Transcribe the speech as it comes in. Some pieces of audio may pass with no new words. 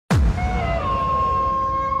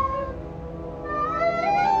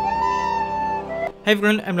Hey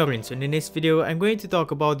everyone, I'm Lorenzo, and in this video I'm going to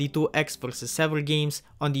talk about the two Ecks vs Sever games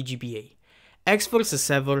on the GBA. Ecks vs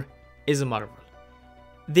Sever is a marvel.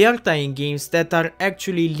 They are tie-in games that are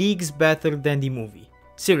actually leagues better than the movie.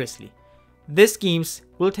 Seriously, these games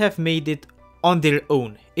would have made it on their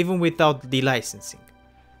own, even without the licensing.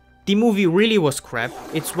 The movie really was crap.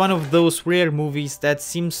 It's one of those rare movies that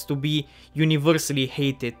seems to be universally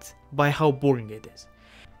hated by how boring it is.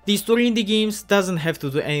 The story in the games doesn't have to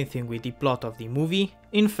do anything with the plot of the movie.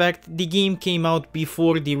 In fact, the game came out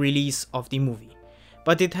before the release of the movie,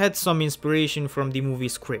 but it had some inspiration from the movie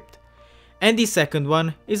script. And the second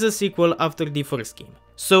one is a sequel after the first game.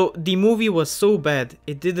 So the movie was so bad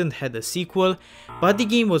it didn't have a sequel, but the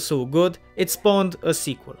game was so good it spawned a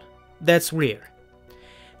sequel. That's rare.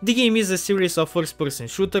 The game is a series of first-person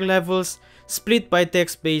shooter levels split by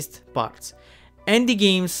text-based parts, and the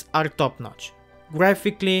games are top-notch.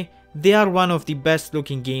 Graphically, they are one of the best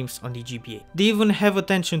looking games on the GBA. They even have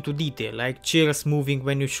attention to detail, like chairs moving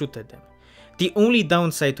when you shoot at them. The only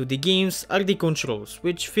downside to the games are the controls,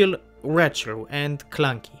 which feel retro and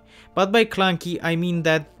clunky. But by clunky I mean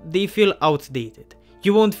that they feel outdated.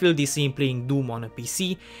 You won't feel the same playing Doom on a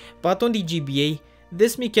PC, but on the GBA,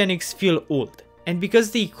 these mechanics feel old. And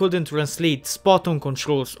because they couldn't translate spot-on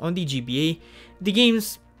controls on the GBA, the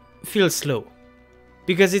games feel slow.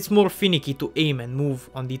 Because it's more finicky to aim and move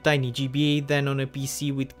on the tiny GBA than on a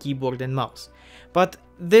PC with keyboard and mouse. But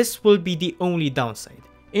this will be the only downside.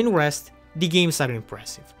 In rest, the games are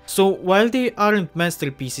impressive. So while they aren't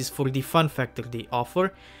masterpieces for the fun factor they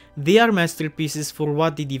offer, they are masterpieces for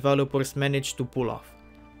what the developers managed to pull off.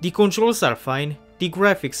 The controls are fine, the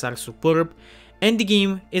graphics are superb, and the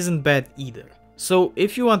game isn't bad either. So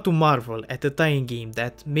if you want to marvel at a tie-in game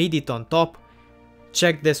that made it on top,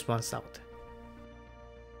 check this one out.